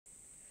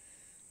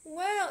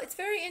it's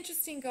very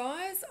interesting,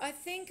 guys. I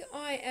think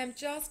I am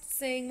just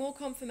seeing more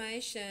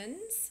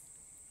confirmations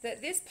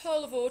that this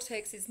polar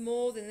vortex is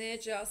more than they're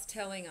just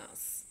telling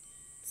us.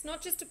 It's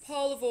not just a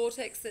polar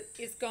vortex that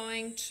is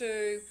going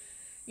to,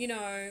 you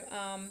know,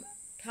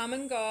 come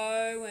and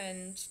go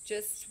and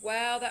just,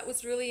 wow, that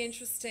was really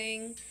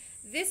interesting.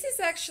 This is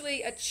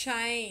actually a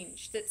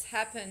change that's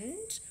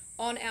happened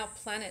on our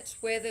planet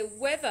where the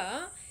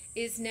weather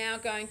is now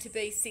going to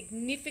be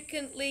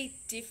significantly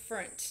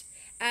different,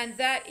 and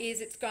that is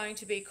it's going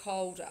to be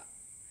colder.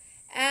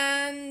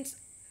 And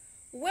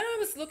when I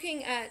was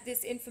looking at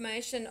this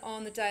information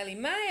on the Daily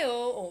Mail,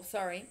 or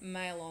sorry,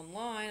 Mail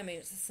Online, I mean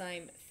it's the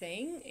same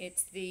thing,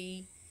 it's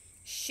the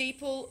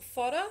sheeple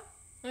fodder,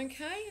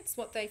 okay, it's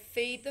what they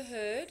feed the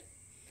herd.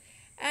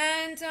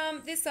 And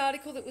this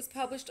article that was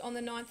published on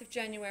the 9th of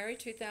January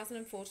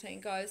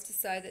 2014 goes to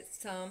say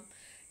that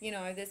you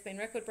know, there's been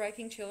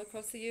record-breaking chill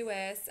across the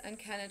US and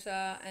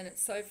Canada, and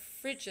it's so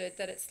frigid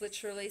that it's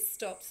literally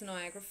stopped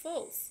Niagara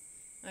Falls.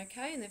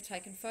 Okay, and they've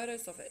taken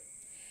photos of it.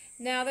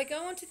 Now, they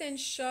go on to then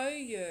show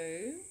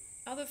you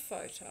other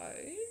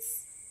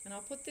photos, and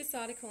I'll put this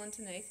article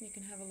underneath and you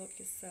can have a look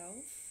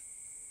yourself.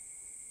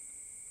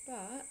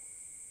 But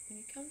when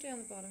you come down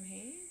the bottom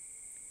here,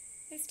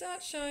 they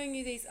start showing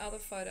you these other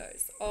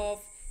photos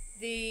of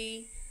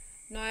the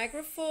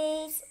Niagara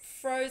Falls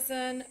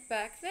frozen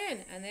back then,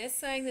 and they're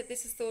saying that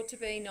this is thought to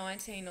be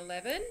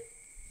 1911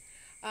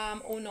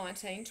 or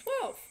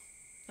 1912,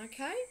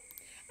 okay?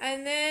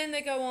 And then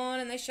they go on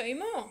and they show you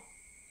more,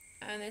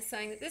 and they're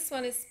saying that this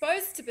one is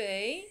supposed to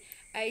be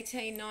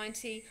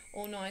 1890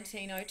 or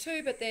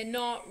 1902, but they're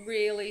not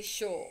really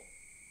sure,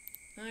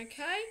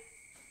 okay?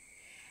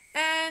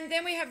 And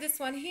then we have this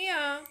one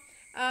here,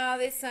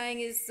 they're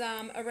saying is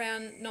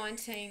around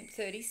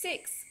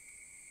 1936.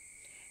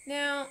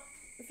 Now,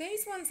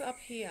 these ones up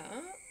here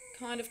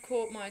kind of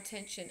caught my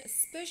attention,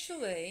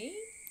 especially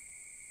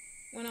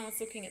when I was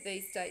looking at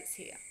these dates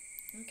here,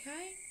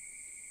 okay?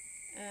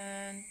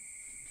 And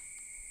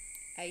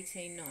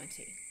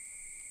 1890.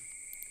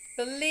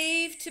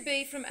 Believed to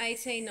be from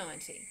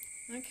 1890,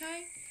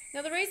 okay?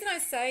 Now, the reason I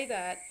say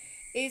that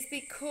is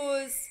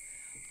because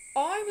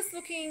I was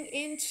looking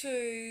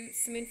into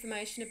some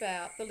information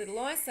about the Little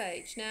Ice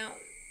Age. Now,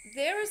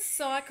 there are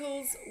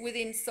cycles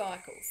within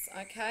cycles,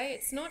 okay?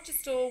 It's not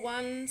just all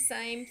one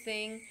same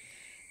thing.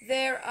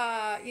 There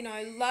are, you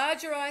know,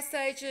 larger ice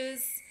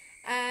ages,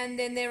 and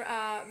then there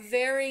are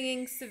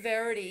varying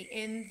severity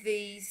in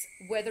these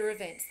weather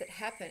events that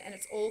happen, and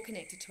it's all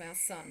connected to our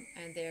sun.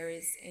 And there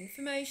is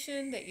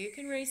information that you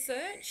can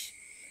research.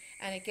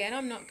 And again,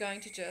 I'm not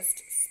going to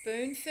just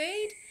spoon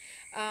feed.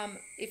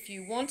 If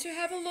you want to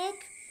have a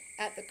look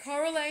at the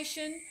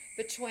correlation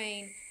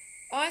between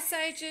ice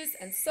ages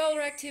and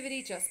solar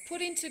activity, just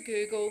put into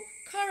Google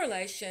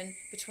correlation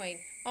between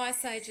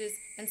ice ages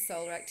and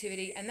solar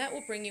activity, and that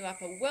will bring you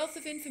up a wealth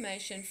of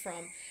information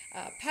from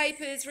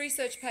papers,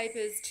 research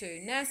papers, to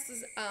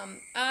NASA's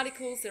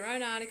articles, their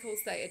own articles.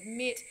 They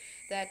admit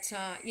that,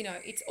 you know,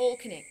 it's all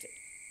connected.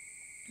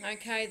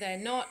 Okay, they're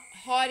not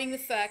hiding the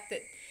fact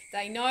that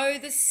they know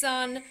the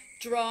sun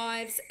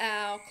drives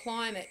our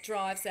climate,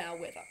 drives our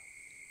weather.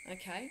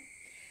 Okay.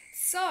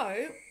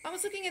 So, I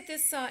was looking at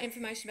this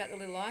information about the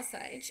Little Ice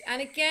Age,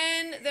 and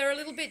again, they're a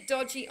little bit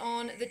dodgy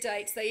on the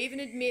dates. They even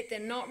admit they're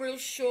not real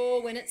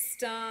sure when it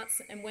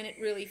starts and when it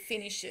really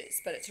finishes,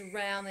 but it's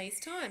around these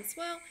times.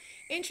 Well,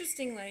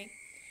 interestingly,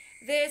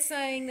 they're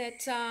saying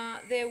that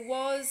there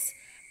was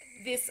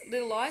this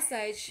Little Ice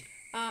Age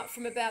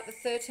from about the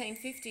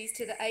 1350s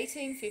to the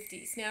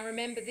 1850s. Now,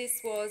 remember,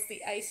 this was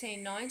the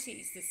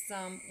 1890s, this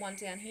one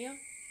down here.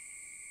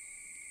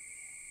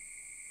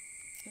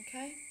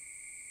 Okay.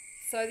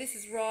 So this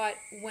is right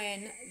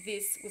when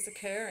this was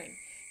occurring.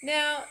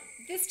 Now,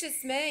 this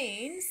just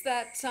means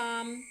that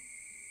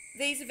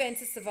these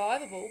events are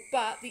survivable,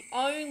 but the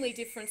only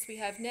difference we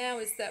have now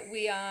is that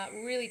we are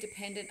really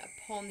dependent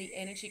upon the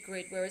energy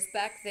grid, whereas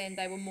back then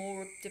they were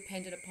more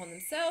dependent upon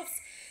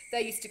themselves.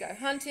 They used to go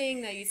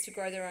hunting, they used to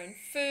grow their own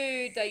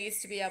food, they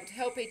used to be able to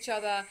help each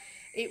other.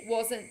 It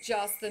wasn't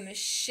just the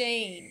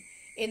machine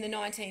in the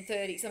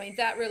 1930s. I mean,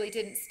 that really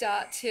didn't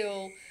start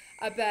till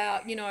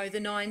about, you know, the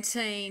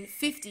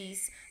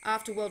 1950s,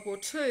 after World War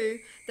II,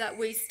 that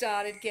we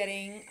started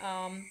getting,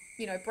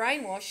 you know,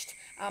 brainwashed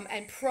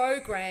and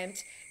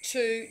programmed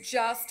to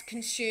just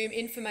consume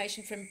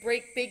information from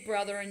Big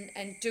Brother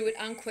and do it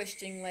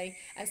unquestioningly.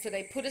 And so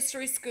they put us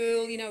through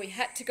school, you know, we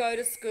had to go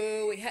to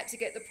school, we had to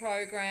get the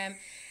program.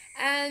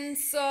 And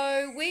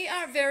so we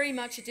are very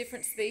much a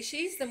different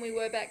species than we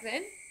were back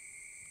then.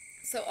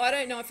 So I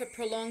don't know if a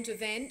prolonged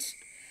event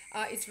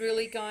is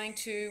really going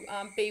to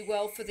be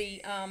well for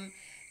the,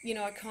 you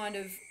know, kind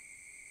of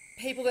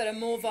people that are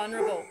more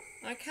vulnerable.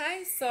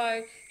 Okay,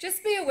 so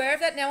just be aware of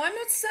that. Now, I'm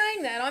not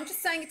saying that. I'm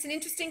just saying it's an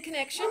interesting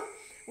connection.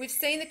 We've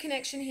seen the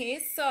connection here,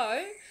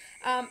 so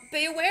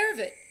be aware of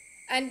it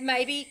and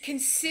maybe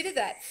consider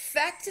that,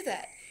 factor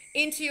that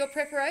into your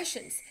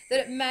preparations, that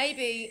it may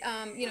be,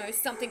 you know,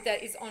 something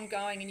that is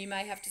ongoing and you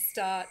may have to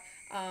start,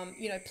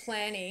 you know,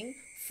 planning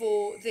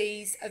for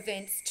these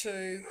events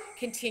to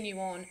continue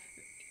on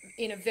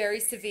in a very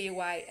severe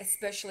way,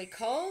 especially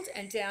cold,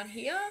 and down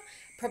here,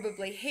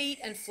 probably heat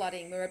and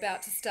flooding. We're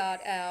about to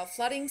start our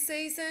flooding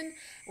season.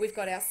 We've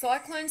got our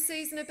cyclone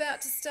season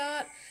about to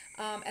start.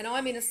 And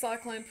I'm in a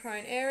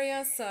cyclone-prone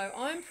area, so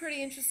I'm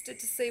pretty interested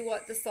to see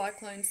what the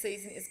cyclone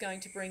season is going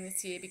to bring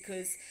this year,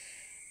 because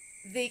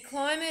the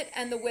climate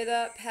and the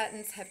weather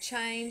patterns have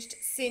changed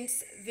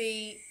since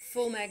the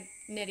full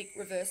magnetic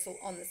reversal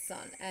on the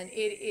sun, and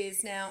it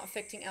is now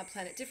affecting our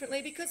planet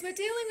differently because we're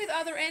dealing with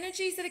other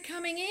energies that are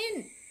coming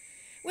in.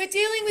 We're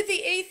dealing with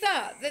the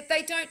ether that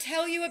they don't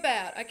tell you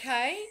about,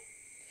 okay?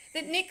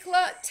 That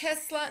Nikola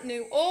Tesla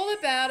knew all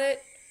about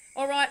it.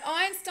 All right,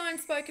 Einstein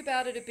spoke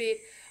about it a bit.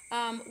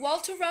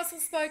 Walter Russell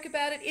spoke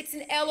about it. It's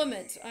an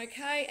element,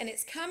 okay? And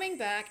it's coming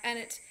back, and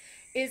it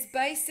is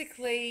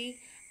basically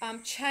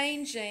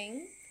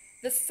changing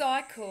the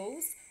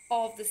cycles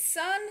of the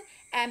sun.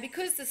 And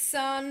because the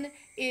sun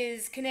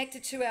is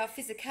connected to our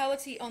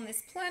physicality on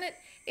this planet,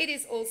 it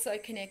is also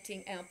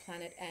connecting our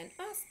planet and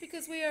us,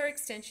 because we are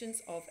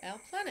extensions of our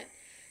planet.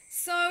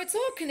 So it's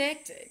all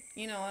connected,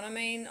 you know what I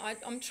mean?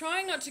 I'm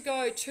trying not to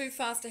go too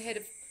fast ahead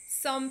of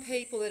some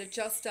people that are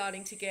just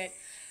starting to get,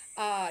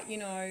 you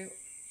know,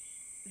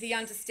 the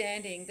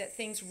understanding that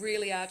things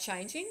really are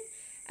changing.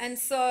 And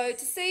so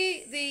to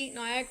see the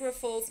Niagara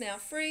Falls now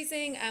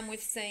freezing, and we've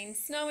seen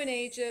snow in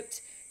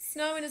Egypt,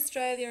 snow in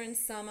Australia in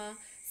summer,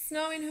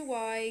 snow in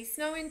Hawaii,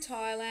 snow in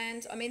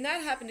Thailand. I mean,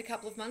 that happened a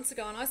couple of months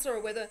ago, and I saw a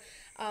weather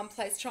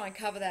place try and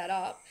cover that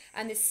up.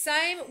 And this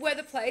same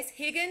weather place,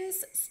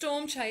 Higgins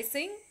Storm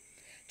Chasing,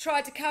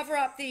 tried to cover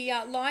up the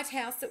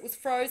lighthouse that was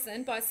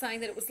frozen by saying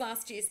that it was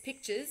last year's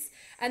pictures.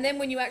 And then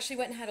when you actually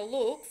went and had a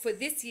look for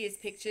this year's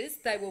pictures,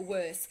 they were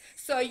worse.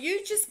 So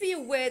you just be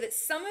aware that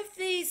some of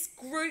these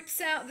groups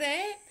out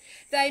there,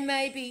 they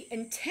may be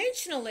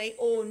intentionally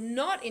or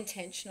not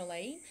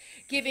intentionally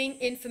giving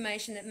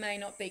information that may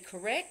not be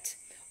correct,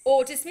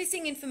 or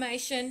dismissing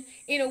information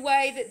in a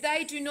way that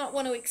they do not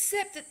want to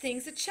accept that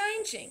things are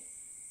changing.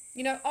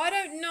 You know, I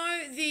don't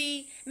know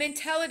the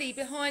mentality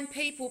behind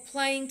people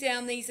playing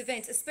down these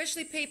events,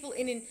 especially people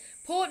in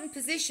important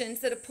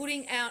positions that are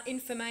putting out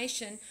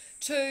information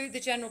to the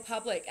general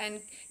public.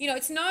 And, you know,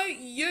 it's no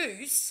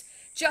use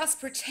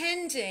just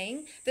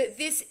pretending that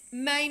this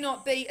may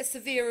not be a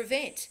severe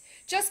event.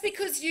 Just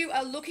because you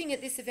are looking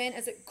at this event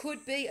as it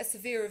could be a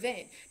severe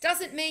event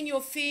doesn't mean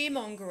you're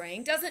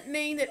fear-mongering, doesn't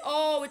mean that,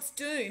 oh, it's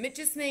doom. It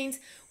just means,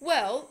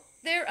 well,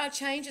 there are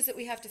changes that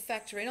we have to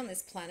factor in on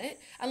this planet,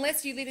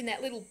 unless you live in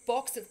that little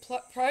box of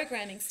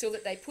programming still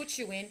that they put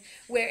you in,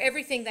 where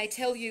everything they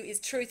tell you is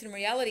truth and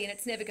reality and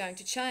it's never going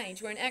to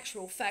change, where in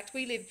actual fact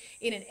we live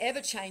in an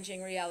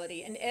ever-changing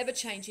reality, an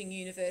ever-changing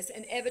universe,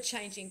 an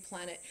ever-changing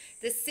planet.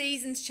 The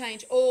seasons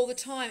change all the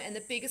time, and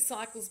the bigger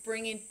cycles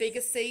bring in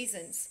bigger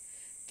seasons.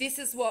 This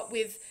is what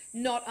we've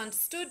not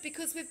understood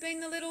because we've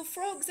been the little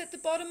frogs at the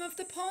bottom of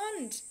the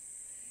pond.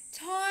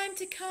 Time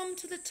to come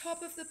to the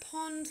top of the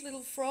pond,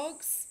 little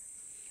frogs.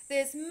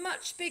 There's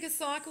much bigger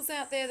cycles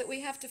out there that we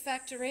have to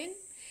factor in.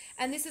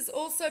 And this is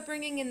also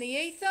bringing in the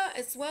ether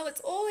as well. It's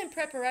all in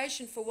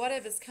preparation for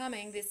whatever's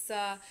coming, this,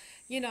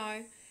 you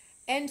know,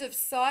 end of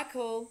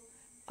cycle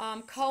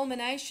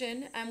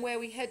culmination, and where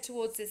we head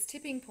towards this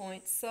tipping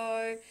point.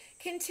 So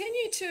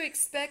continue to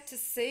expect to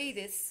see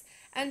this.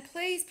 And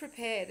please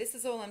prepare. This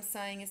is all I'm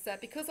saying, is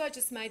that because I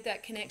just made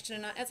that connection,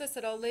 and as I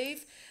said, I'll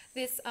leave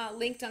this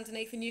linked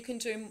underneath and you can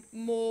do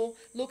more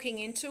looking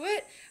into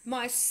it.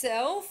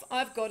 Myself,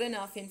 I've got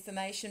enough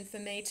information for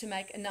me to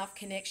make enough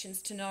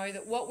connections to know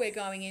that what we're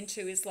going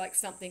into is like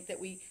something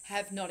that we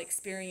have not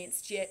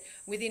experienced yet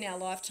within our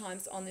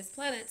lifetimes on this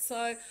planet.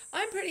 So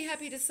I'm pretty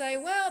happy to say,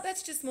 well,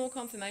 that's just more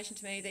confirmation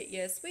to me that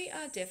yes, we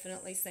are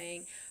definitely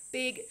seeing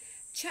big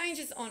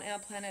changes on our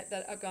planet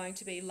that are going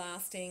to be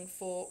lasting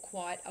for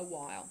quite a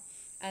while,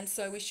 and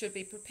so we should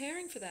be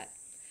preparing for that.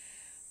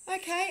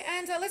 Okay,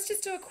 and let's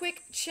just do a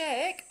quick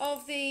check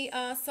of the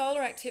solar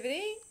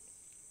activity.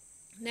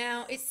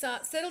 Now it's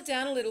settled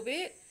down a little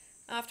bit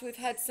after we've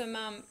had some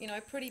you know,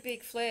 pretty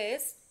big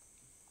flares.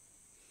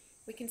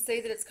 We can see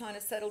that it's kind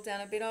of settled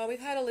down a bit. Oh, we've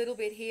had a little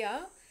bit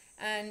here,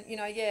 and you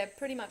know, yeah,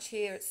 pretty much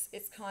here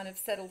it's kind of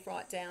settled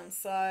right down.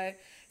 So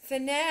for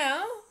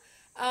now,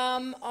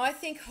 I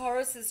think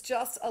Horus is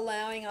just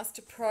allowing us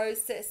to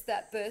process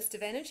that burst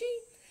of energy,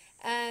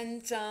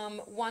 and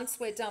once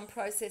we're done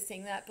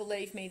processing that,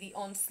 believe me, the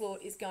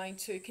onslaught is going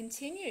to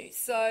continue.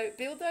 So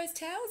build those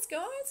towers,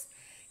 guys,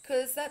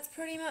 because that's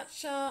pretty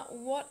much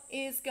what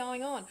is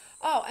going on.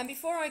 Oh, and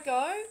before I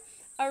go,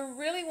 I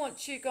really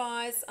want you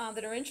guys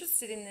that are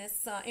interested in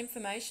this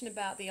information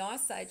about the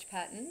Ice Age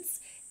patterns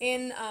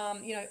in,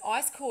 you know,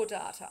 ice core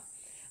data.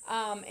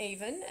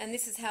 Even, and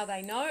this is how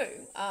they know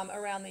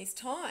around these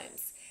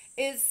times,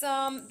 is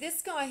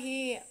this guy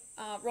here,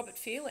 Robert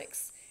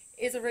Felix,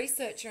 is a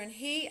researcher, and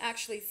he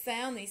actually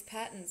found these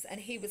patterns, and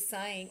he was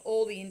saying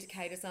all the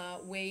indicators are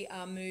we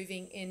are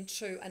moving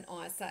into an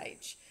ice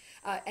age.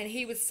 And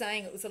he was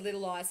saying it was a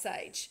little ice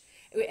age,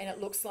 and it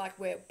looks like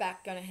we're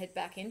going to head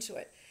back into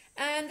it.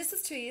 And this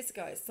was 2 years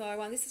ago.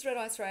 So this is Red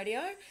Ice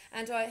Radio,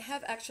 and I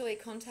have actually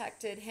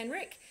contacted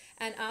Henrik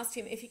and asked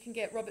him if he can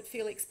get Robert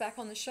Felix back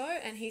on the show,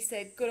 and he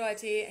said, good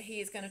idea,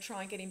 he is going to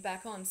try and get him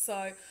back on.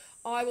 So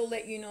I will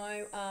let you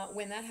know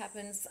when that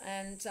happens,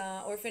 and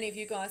or if any of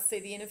you guys see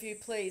the interview,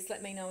 please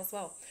let me know as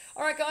well.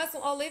 All right, guys,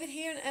 well, I'll leave it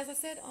here, and as I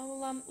said, I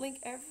will link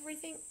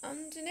everything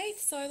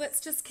underneath. So let's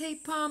just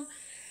keep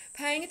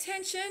paying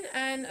attention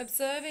and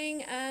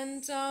observing,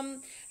 and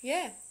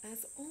yeah,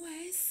 as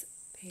always,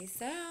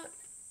 peace out.